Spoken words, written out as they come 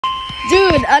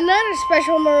Dude, another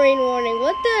special marine warning.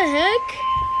 What the heck?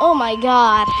 Oh my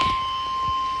god.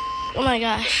 Oh my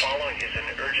gosh. The following is an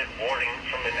urgent warning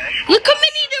from the National. Look how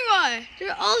many there are.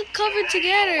 They're all covered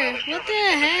together. What the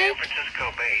heck? San Francisco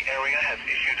Bay area has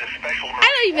issued a special I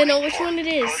don't even know which one it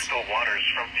is. coastal waters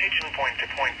from Pigeon Point to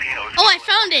Point Pinos. Oh, I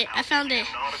found it. I found it.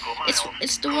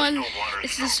 It's the one.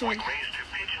 It's this one. Raised to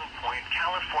Pigeon Point,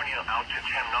 California, out to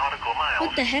 10 nautical miles.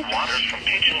 What the heck? Waters from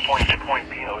Pigeon Point to Point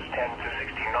Pinos, 10 to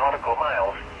 60 nautical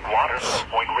miles. Waters from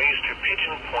Point raised to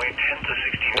Pigeon Point, 10 to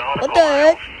 60 nautical What the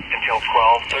heck? miles until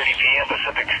 12:30 p.m.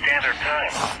 Pacific Standard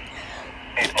Time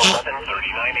and 11:39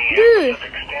 a.m. Dude.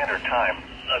 Pacific Standard Time.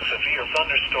 A severe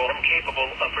thunderstorm capable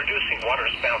of producing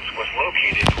waterspouts was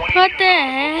located 22 What the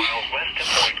nautical heck? miles west of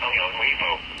Point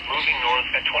Nuevo, moving north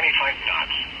at 25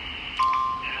 knots.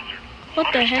 What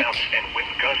the heck? Waterspouts and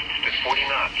wind gusts to 40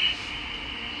 knots.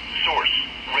 Source: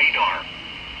 radar.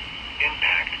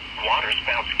 Impact: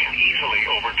 waterspouts can easily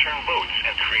overturn boats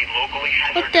and create locally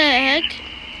hazardous. What the heck?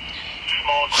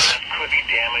 Small craft could be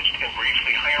damaged in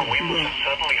briefly higher winds and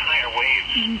suddenly higher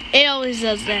waves. It always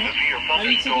does that. Severe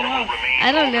thunderstorm will remain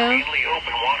I don't know. over mainly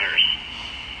open waters.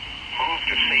 Move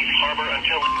to safe harbor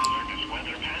until hazardous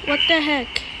weather passes. What the heck?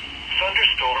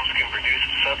 Thunderstorms can produce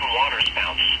sudden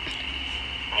waterspouts.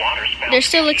 Waterspouts They're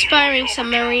still can expiring easily some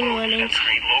overturn marine boats warnings. and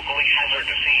create locally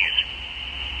hazardous seas.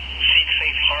 Seek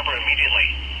safe harbor immediately.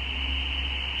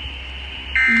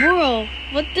 Bro,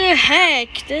 what the heck?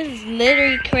 This is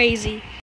literally crazy.